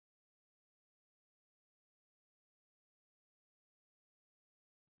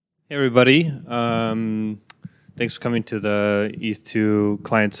Hey everybody, thanks for coming to the ETH2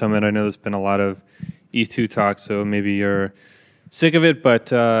 Client Summit. I know there's been a lot of ETH2 talks, so maybe you're sick of it,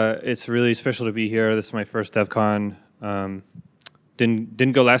 but it's really special to be here. This is my first Devcon.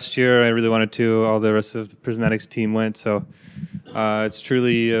 Didn't go last year. I really wanted to. All the rest of the Prismatics team went, so it's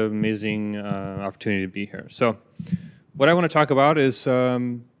truly an amazing opportunity to be here. So what I want to talk about is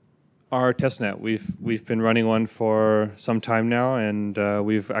our testnet. We've been running one for some time now, and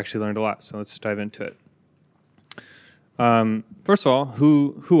we've actually learned a lot. So let's dive into it. First of all,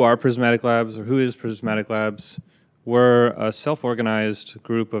 who are Prismatic Labs, or who is Prismatic Labs? We're a self-organized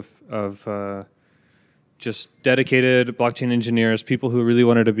group of just dedicated blockchain engineers, people who really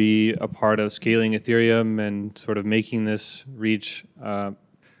wanted to be a part of scaling Ethereum and sort of making this reach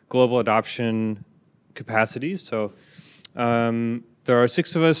global adoption capacity. So there are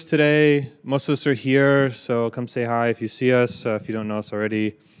 6 of us today. Most of us are here, so come say hi if you see us. If you don't know us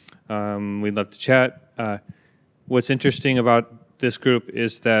already, we'd love to chat. What's interesting about this group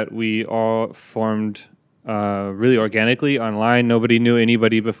is that we all formed really organically online. Nobody knew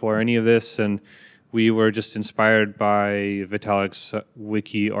anybody before any of this, and we were just inspired by Vitalik's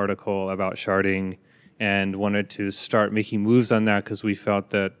wiki article about sharding and wanted to start making moves on that because we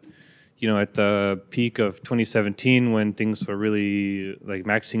felt that, you know, at the peak of 2017, when things were really like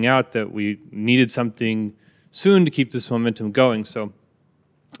maxing out, that we needed something soon to keep this momentum going. So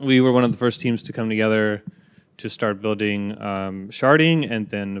we were one of the first teams to come together to start building sharding, and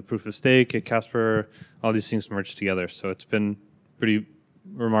then the proof of stake at Casper. All these things merged together. So it's been pretty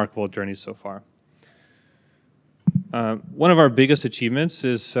remarkable journey so far. One of our biggest achievements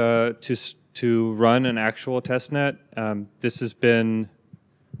is to run an actual testnet. This has been,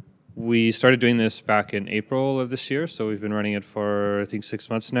 we started doing this back in April of this year, so we've been running it for I think 6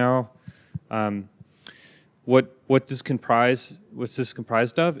 months now. What's this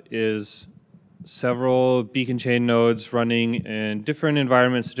comprised of is several beacon chain nodes running in different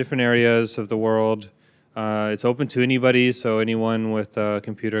environments, different areas of the world. It's open to anybody, so anyone with a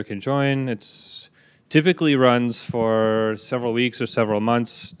computer can join. It's typically runs for several weeks or several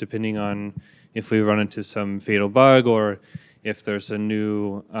months, depending on if we run into some fatal bug or if there's a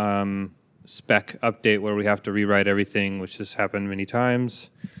new spec update where we have to rewrite everything, which has happened many times.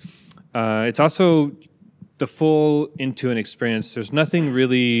 It's also the full Intune experience. There's nothing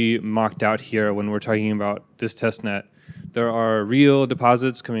really mocked out here when we're talking about this testnet. There are real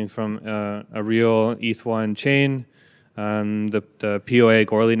deposits coming from a real ETH1 chain, the POA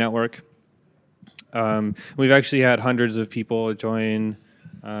Goerli network. We've actually had hundreds of people join.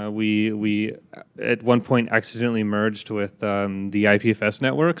 We at one point accidentally merged with the IPFS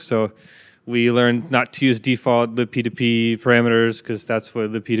network, so we learned not to use default libp2p parameters because that's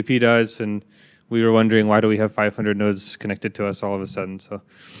what libp2p does, and we were wondering why do we have 500 nodes connected to us all of a sudden. So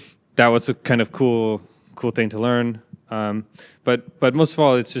that was a kind of cool thing to learn. But most of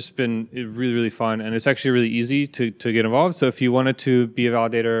all, it's just been really fun, and it's actually really easy to get involved. So if you wanted to be a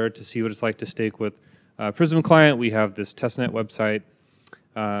validator, to see what it's like to stake with Prism Client, we have this testnet website,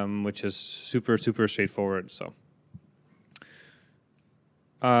 which is super straightforward. So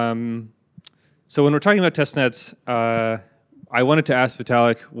when we're talking about testnets, I wanted to ask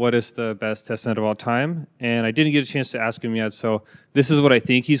Vitalik what is the best testnet of all time, and I didn't get a chance to ask him yet. So this is what I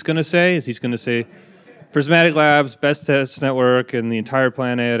think he's going to say. He's going to say Prismatic Labs, best test network in the entire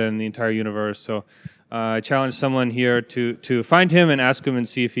planet and the entire universe. So I challenge someone here to find him and ask him and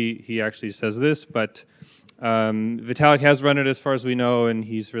see if he actually says this. But Vitalik has run it as far as we know, and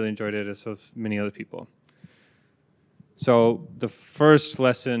he's really enjoyed it, as have many other people. So the first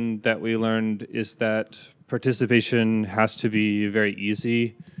lesson that we learned is that participation has to be very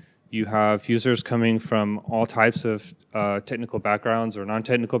easy. You have users coming from all types of technical backgrounds or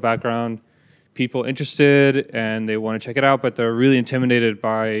non-technical background, people interested and they want to check it out, but they're really intimidated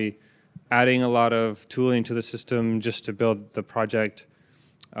by adding a lot of tooling to the system just to build the project,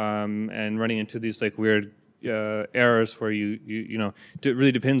 and running into these like weird errors where you know, it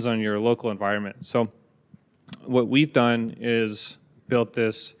really depends on your local environment. So what we've done is built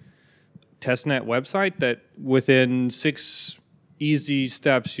this testnet website that within 6 easy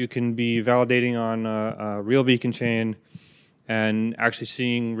steps you can be validating on a real beacon chain and actually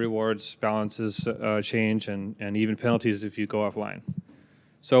seeing rewards, balances change, and even penalties if you go offline.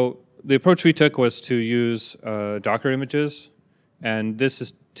 So the approach we took was to use Docker images, and this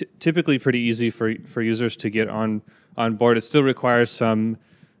is typically pretty easy for users to get on board. It still requires some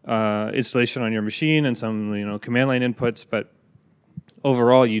installation on your machine and some command line inputs, but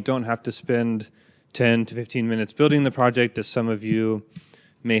overall you don't have to spend 10 to 15 minutes building the project, as some of you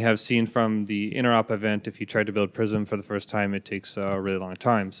may have seen from the interop event, if you try to build Prism for the first time, it takes a really long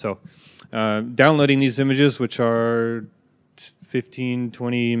time. So downloading these images, which are 15,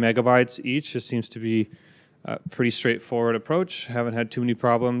 20 megabytes each, just seems to be a pretty straightforward approach. Haven't had too many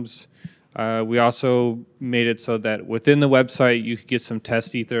problems. We also made it so that within the website, you could get some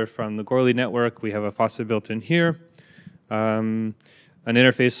test ether from the Goerli network. We have a faucet built in here. An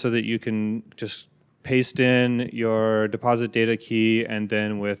interface so that you can just paste in your deposit data key, and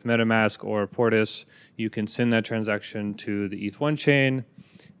then with MetaMask or Portis, you can send that transaction to the ETH1 chain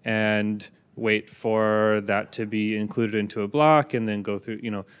and wait for that to be included into a block, and then go through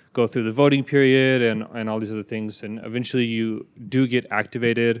the voting period and all these other things. And eventually you do get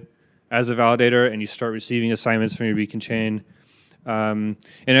activated as a validator, and you start receiving assignments from your beacon chain. And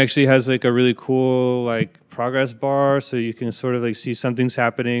it actually has like a really cool like progress bar, so you can sort of like see something's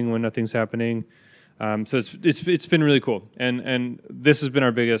happening when nothing's happening. So it's been really cool, and this has been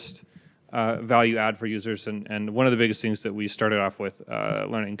our biggest value add for users, and one of the biggest things that we started off with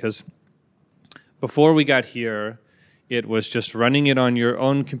learning, because before we got here, it was just running it on your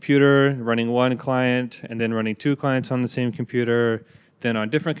own computer, running one client, and then running two clients on the same computer, then on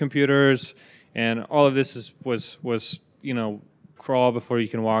different computers, and all of this was crawl before you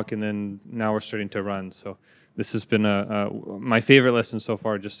can walk, and then now we're starting to run. So this has been my favorite lesson so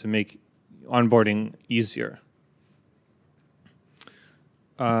far, just to make onboarding easier.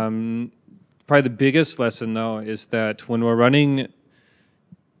 Probably the biggest lesson, though, is that when we're running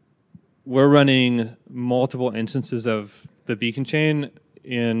multiple instances of the beacon chain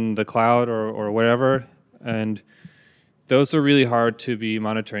in the cloud or whatever, and those are really hard to be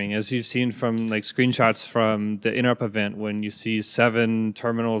monitoring. As you've seen from like screenshots from the interop event, when you see 7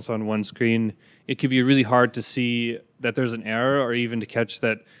 terminals on one screen, it could be really hard to see that there's an error, or even to catch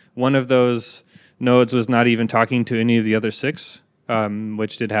that one of those nodes was not even talking to any of the other 6,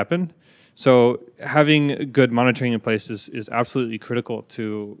 which did happen. So having good monitoring in place is absolutely critical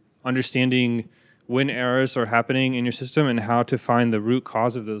to understanding when errors are happening in your system and how to find the root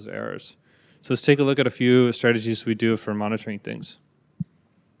cause of those errors. So let's take a look at a few strategies we do for monitoring things.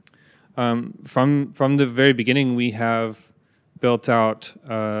 From the very beginning, we have built out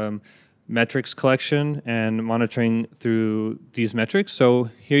metrics collection and monitoring through these metrics. So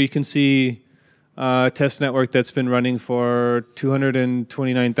here you can see a test network that's been running for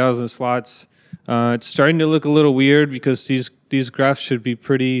 229,000 slots. It's starting to look a little weird because these graphs should be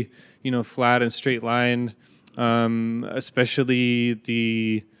pretty, flat and straight line, especially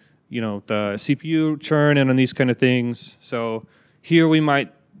the CPU churn and on these kind of things. So here we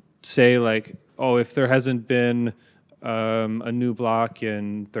might say like, oh, if there hasn't been a new block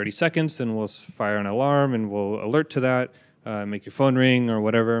in 30 seconds, then we'll fire an alarm and we'll alert to that, make your phone ring or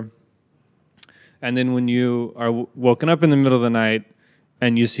whatever. And then when you are woken up in the middle of the night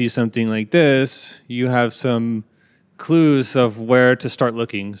and you see something like this, you have some clues of where to start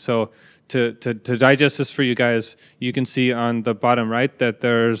looking. So to digest this for you guys, you can see on the bottom right that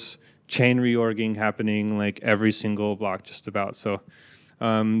there's chain reorging happening like every single block just about. So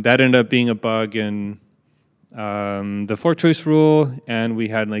that ended up being a bug in the fork choice rule, and we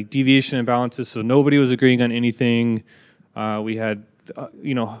had like deviation imbalances, so nobody was agreeing on anything. We had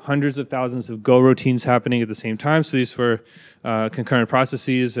hundreds of thousands of Go routines happening at the same time, so these were concurrent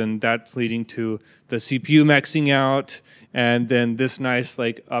processes, and that's leading to the CPU maxing out, and then this nice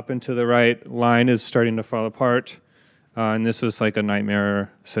like up and to the right line is starting to fall apart. And this was like a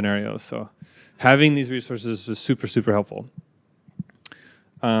nightmare scenario. So having these resources was super, super helpful.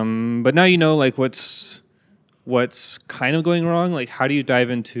 But now you know like what's kind of going wrong. Like how do you dive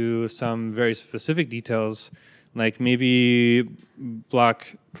into some very specific details? Like maybe block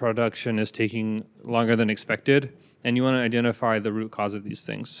production is taking longer than expected, and you want to identify the root cause of these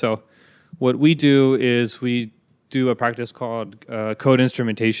things. So what we do is we do a practice called code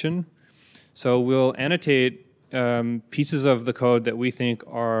instrumentation. So we'll annotate pieces of the code that we think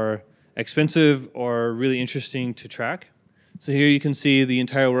are expensive or really interesting to track. So here you can see the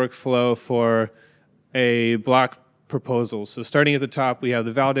entire workflow for a block proposal. So starting at the top, we have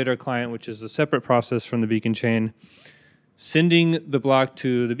the validator client, which is a separate process from the beacon chain, sending the block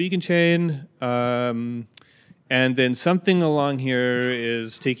to the beacon chain, and then something along here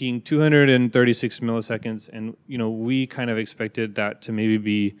is taking 236 milliseconds, and we kind of expected that to maybe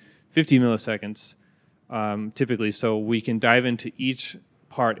be 50 milliseconds. Typically, so we can dive into each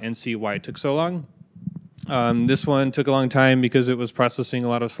part and see why it took so long. This one took a long time because it was processing a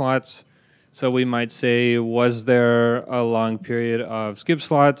lot of slots. So we might say, was there a long period of skip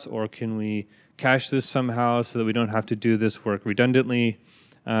slots, or can we cache this somehow so that we don't have to do this work redundantly?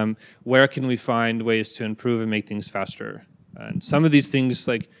 Where can we find ways to improve and make things faster? And some of these things,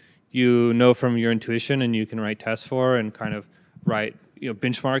 like, you know from your intuition, and you can write tests for and kind of write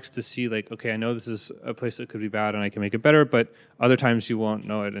benchmarks to see, like, okay, I know this is a place that could be bad and I can make it better, but other times you won't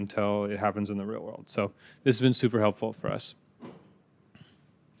know it until it happens in the real world. So this has been super helpful for us.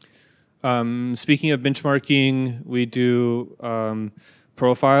 Speaking of benchmarking, we do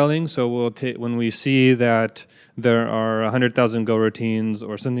profiling. So we'll when we see that there are 100,000 Go routines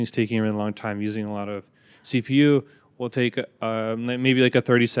or something's taking a really long time using a lot of CPU, we'll take maybe like a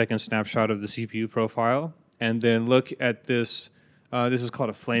 30-second snapshot of the CPU profile and then look at this. This is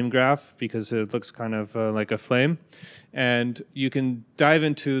called a flame graph because it looks kind of like a flame. And you can dive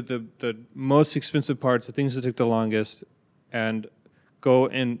into the most expensive parts, the things that took the longest, and go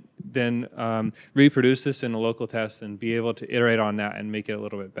and then reproduce this in a local test and be able to iterate on that and make it a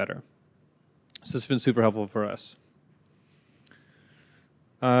little bit better. So it's been super helpful for us.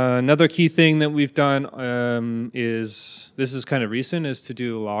 Another key thing that we've done is, this is kind of recent, is to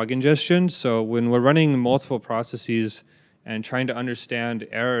do log ingestion. So when we're running multiple processes and trying to understand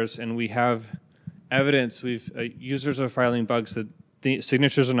errors, and we have evidence, users are filing bugs that the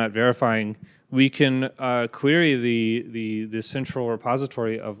signatures are not verifying, we can query the central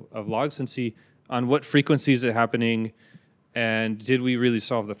repository of logs and see on what frequency is it happening, and did we really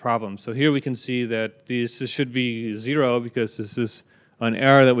solve the problem. So here we can see that this should be 0 because this is an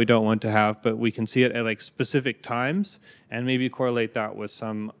error that we don't want to have, but we can see it at like specific times and maybe correlate that with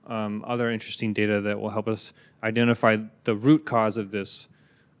some other interesting data that will help us identify the root cause of this.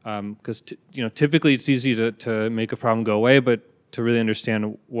 Because typically it's easy to make a problem go away, but to really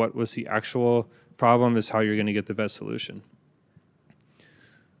understand what was the actual problem is how you're going to get the best solution.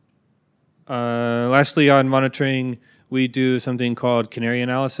 Lastly, on monitoring, we do something called canary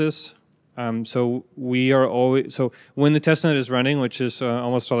analysis. So when the testnet is running, which is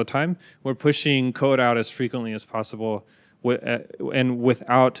almost all the time, we're pushing code out as frequently as possible and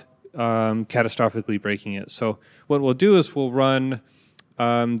without catastrophically breaking it. So what we'll do is we'll run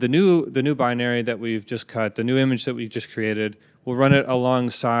the new binary that we've just cut, the new image that we've just created. We'll run it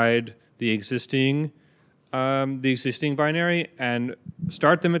alongside the existing binary and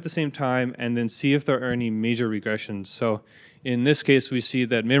start them at the same time, and then see if there are any major regressions. So in this case, we see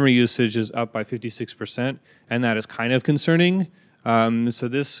that memory usage is up by 56%, and that is kind of concerning. So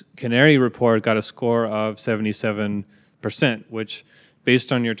this canary report got a score of 77%, which,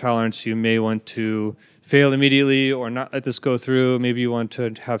 based on your tolerance, you may want to fail immediately or not let this go through. Maybe you want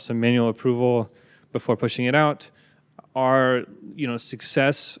to have some manual approval before pushing it out. Our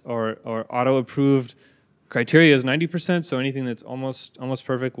success or auto-approved criteria is 90%, so anything that's almost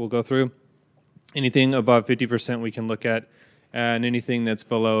perfect will go through. Anything above 50% we can look at, and anything that's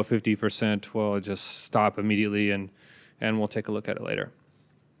below 50% we'll just stop immediately and we'll take a look at it later.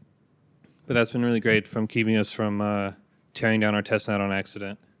 But that's been really great from keeping us from tearing down our testnet on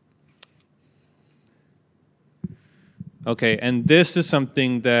accident. Okay, and this is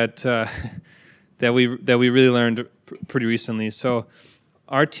something that that we really learned pretty recently. So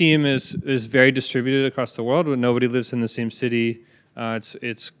our team is very distributed across the world. Nobody lives in the same city.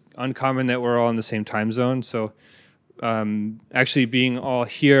 It's uncommon that we're all in the same time zone. So actually being all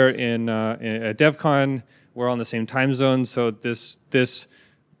here at Devcon, we're all in the same time zone. So this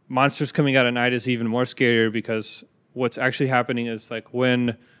monsters coming out at night is even more scarier, because what's actually happening is, like,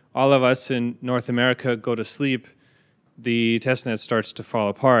 when all of us in North America go to sleep, the testnet starts to fall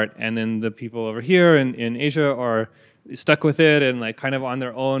apart, and then the people over here in Asia are stuck with it and, like, kind of on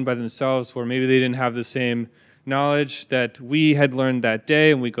their own by themselves, where maybe they didn't have the same knowledge that we had learned that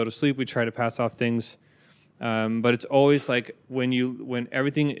day, and we go to sleep, we try to pass off things. But it's always like when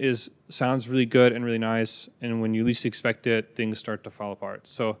everything sounds really good and really nice, and when you least expect it, things start to fall apart.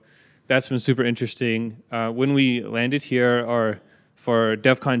 So that's been super interesting. When we landed here, or for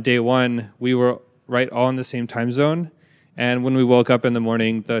Devcon day 1, we were all in the same time zone. And when we woke up in the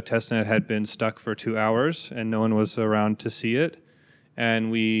morning, the testnet had been stuck for 2 hours, and no one was around to see it.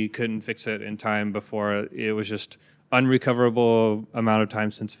 And we couldn't fix it in time before it was just unrecoverable amount of time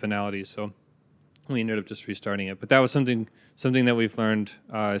since finality. So we ended up just restarting it. But that was something that we've learned,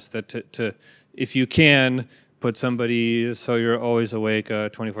 is that if you can, put somebody so you're always awake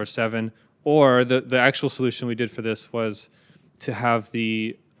 24/7. Or the actual solution we did for this was to have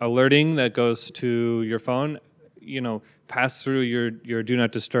the alerting that goes to your phone, pass through your do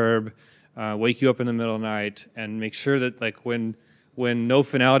not disturb, wake you up in the middle of the night, and make sure that, like, when no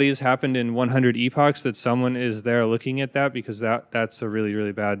finalities happened in 100 epochs, that someone is there looking at that, because that's a really,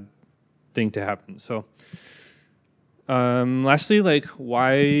 really bad thing to happen. So Lastly, like,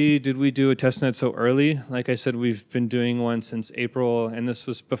 why did we do a testnet so early? Like I said, we've been doing one since April, and this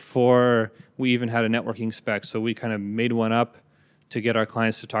was before we even had a networking spec. So we kind of made one up to get our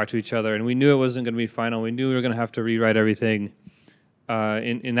clients to talk to each other, and we knew it wasn't going to be final. We knew we were going to have to rewrite everything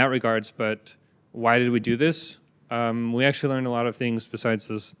in that regards. But why did we do this? We actually learned a lot of things besides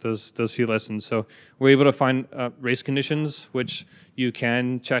those few lessons. So we're able to find race conditions, which you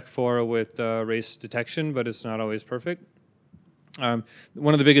can check for with race detection, but it's not always perfect.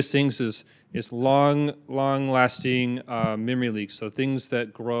 One of the biggest things is long-lasting memory leaks. So things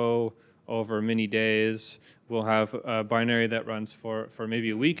that grow over many days. We'll have a binary that runs for maybe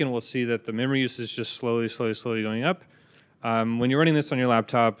a week, and we'll see that the memory use is just slowly going up. When you're running this on your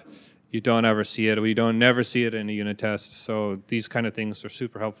laptop, you don't ever see it. We don't never see it in a unit test. So these kind of things are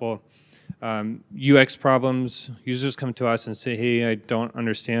super helpful. UX problems, users come to us and say, hey, I don't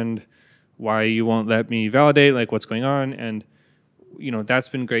understand why you won't let me validate, like what's going on. And that's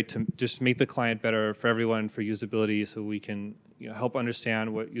been great to just make the client better for everyone for usability, so we can help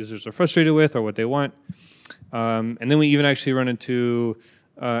understand what users are frustrated with or what they want. And then we even actually run into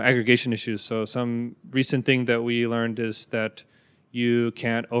aggregation issues. So some recent thing that we learned is that you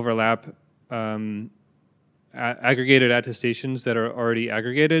can't overlap aggregated attestations that are already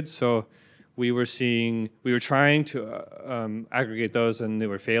aggregated. So we were trying to aggregate those, and they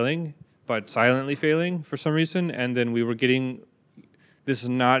were failing, but silently failing for some reason. And then we were getting this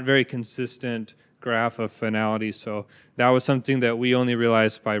not very consistent graph of finality. So that was something that we only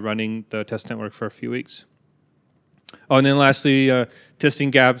realized by running the test network for a few weeks. Oh, and then lastly, testing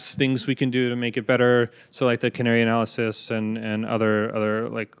gaps, things we can do to make it better. So like the canary analysis and other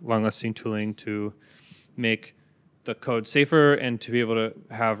like long-lasting tooling to make the code safer and to be able to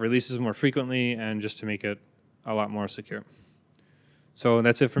have releases more frequently and just to make it a lot more secure. So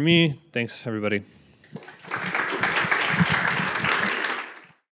that's it for me. Thanks, everybody.